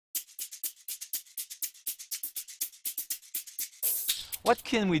what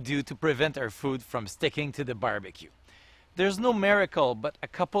can we do to prevent our food from sticking to the barbecue? There's no miracle, but a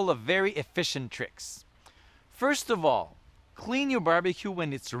couple of very efficient tricks. First of all, clean your barbecue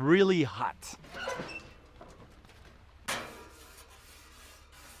when it's really hot.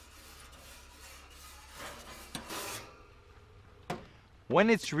 When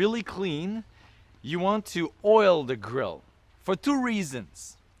it's really clean, you want to oil the grill for two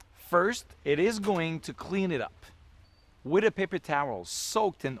reasons. First, it is going to clean it up. With a paper towel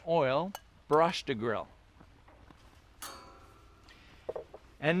soaked in oil, brush the grill.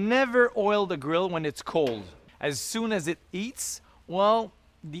 And never oil the grill when it's cold. As soon as it heats, well,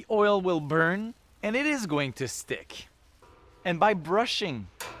 the oil will burn and it is going to stick. And by brushing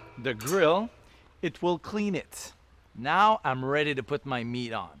the grill, it will clean it. Now I'm ready to put my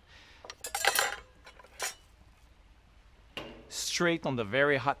meat on. Straight on the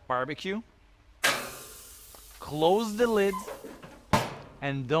very hot barbecue. Close the lid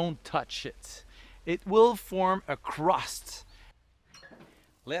and don't touch it. It will form a crust.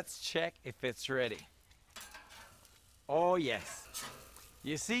 Let's check if it's ready. Oh yes.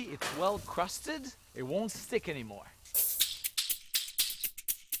 You see, it's well crusted. It won't stick anymore.